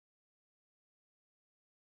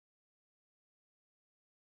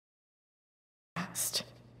fast.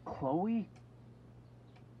 Chloe?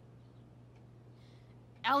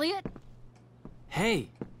 Eliot? Hey!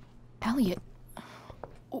 Eliot,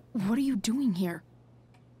 what are you doing here?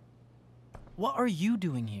 What are you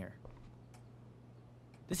doing here?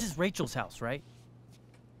 This is Rachel's house, right?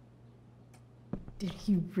 Did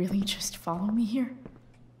he really just follow me here?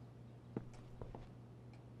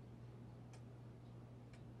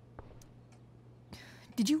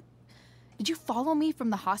 Did you follow me from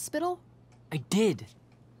the hospital? I did.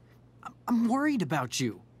 I'm worried about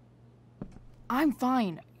you. I'm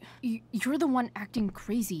fine. You're the one acting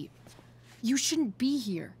crazy. You shouldn't be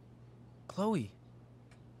here. Chloe,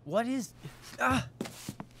 what is... Ah!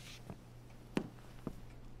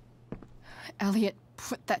 Eliot,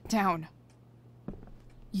 put that down.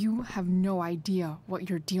 You have no idea what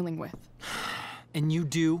you're dealing with. And you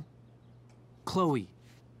do? Chloe,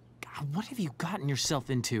 God, what have you gotten yourself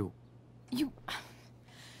into?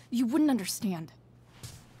 You wouldn't understand.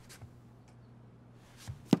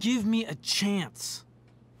 Give me a chance.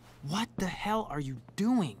 What the hell are you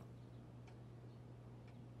doing?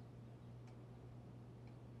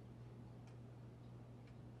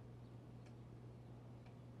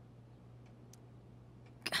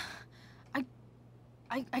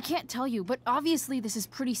 I can't tell you, but obviously this is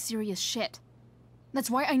pretty serious shit. That's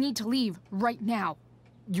why I need to leave right now.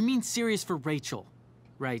 You mean serious for Rachel,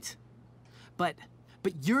 right? But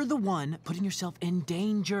you're the one putting yourself in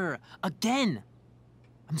danger, again.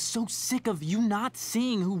 I'm so sick of you not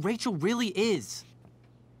seeing who Rachel really is.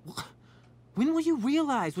 When will you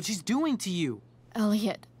realize what she's doing to you?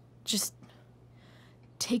 Eliot, just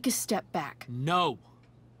take a step back. No.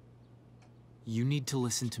 You need to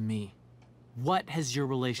listen to me. What has your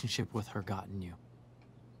relationship with her gotten you?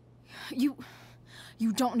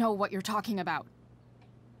 You don't know what you're talking about.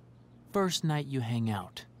 First night you hang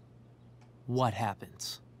out, what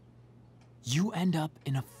happens? You end up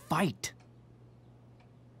in a fight.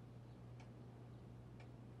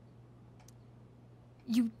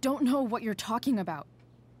 You don't know what you're talking about.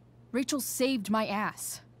 Rachel saved my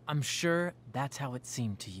ass. I'm sure that's how it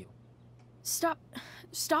seemed to you. Stop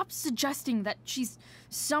suggesting that she's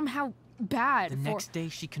somehow bad. The next day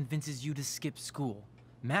she convinces you to skip school.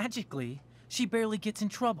 Magically, she barely gets in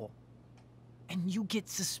trouble. And you get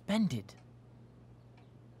suspended.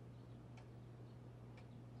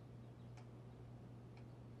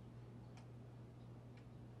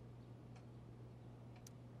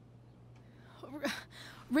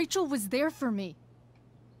 Rachel was there for me.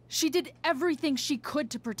 She did everything she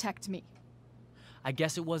could to protect me. I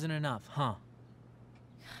guess it wasn't enough, huh?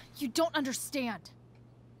 You don't understand.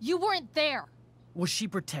 You weren't there. Was she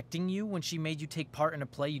protecting you when she made you take part in a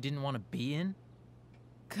play you didn't want to be in?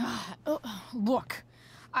 God, look.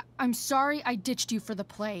 I'm sorry I ditched you for the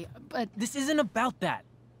play, but... This isn't about that.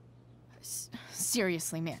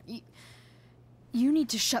 Seriously, man. You need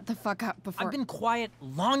to shut the fuck up before... I've been quiet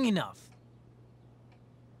long enough.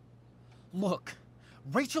 Look,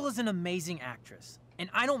 Rachel is an amazing actress. And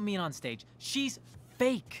I don't mean on stage. She's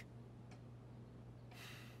fake.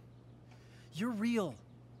 You're real.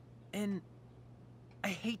 And I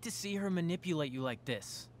hate to see her manipulate you like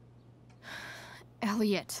this.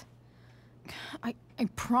 Eliot, I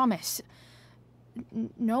promise,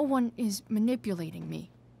 no one is manipulating me.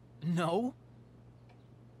 No?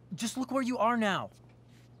 Just look where you are now.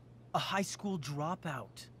 A high school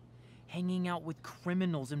dropout. Hanging out with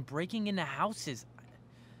criminals and breaking into houses.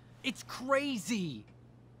 It's crazy.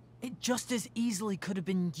 It just as easily could have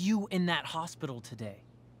been you in that hospital today.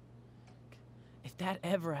 If that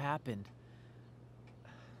ever happened...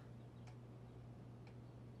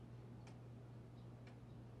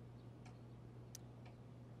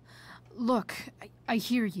 Look, I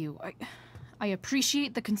hear you. I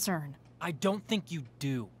appreciate the concern. I don't think you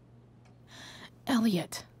do.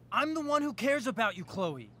 Eliot. I'm the one who cares about you,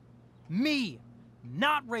 Chloe. Me,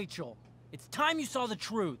 not Rachel. It's time you saw the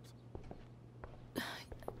truth.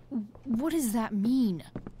 What does that mean?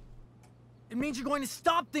 It means you're going to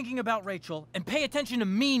stop thinking about Rachel and pay attention to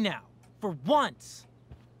me now, for once.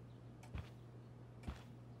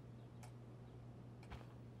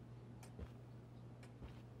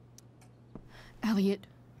 Eliot,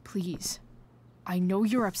 please. I know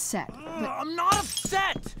you're upset, but... I'm not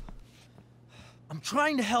upset! I'm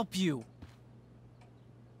trying to help you.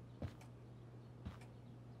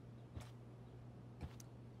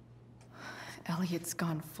 Eliot's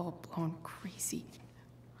gone full-blown crazy.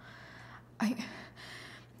 I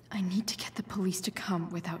need to get the police to come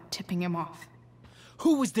without tipping him off.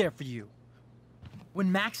 Who was there for you?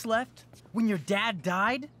 When Max left? When your dad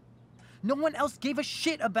died? No one else gave a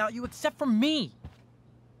shit about you except for me.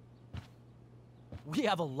 We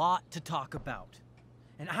have a lot to talk about.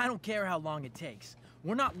 And I don't care how long it takes.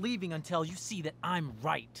 We're not leaving until you see that I'm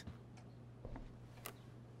right.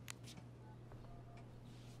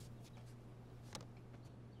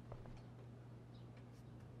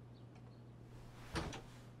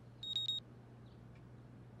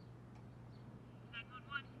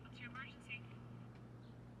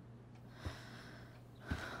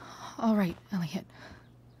 All right, Eliot.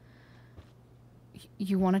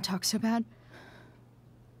 You want to talk so bad?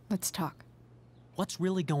 Let's talk. What's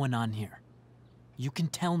really going on here? You can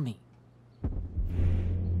tell me.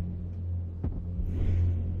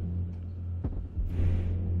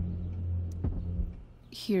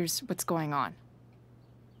 Here's what's going on.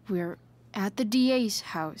 We're at the DA's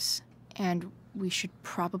house, and we should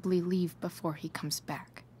probably leave before he comes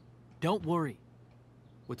back. Don't worry.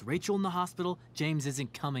 With Rachel in the hospital, James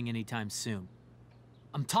isn't coming anytime soon.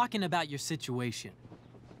 I'm talking about your situation.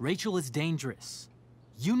 Rachel is dangerous.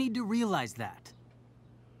 You need to realize that.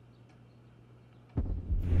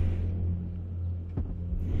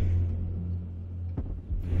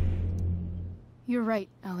 You're right,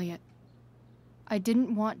 Eliot. I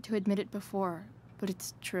didn't want to admit it before, but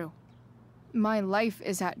it's true. My life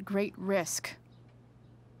is at great risk.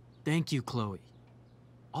 Thank you, Chloe.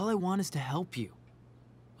 All I want is to help you.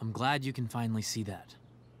 I'm glad you can finally see that.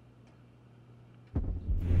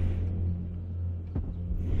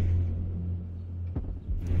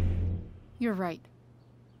 You're right.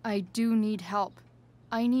 I do need help.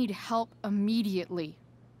 I need help immediately.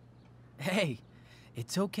 Hey,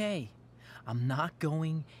 it's okay. I'm not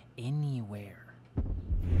going anywhere.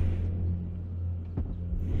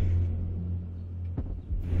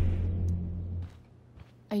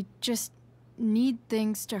 I just need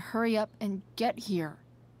things to hurry up and get here.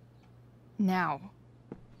 Now.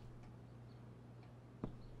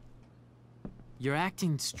 You're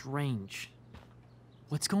acting strange.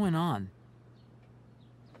 What's going on?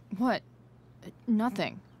 What?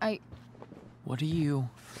 Nothing. What are you...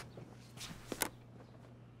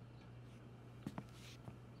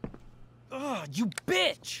 Ugh, you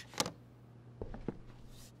bitch!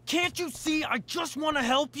 Can't you see I just want to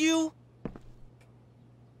help you?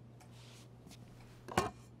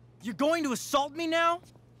 You're going to assault me now?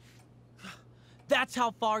 That's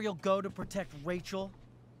how far you'll go to protect Rachel?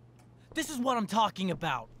 This is what I'm talking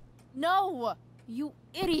about. No! You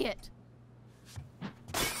idiot!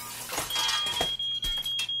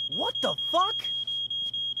 What the fuck?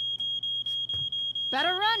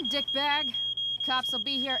 Better run, dickbag. Cops will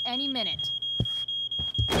be here any minute.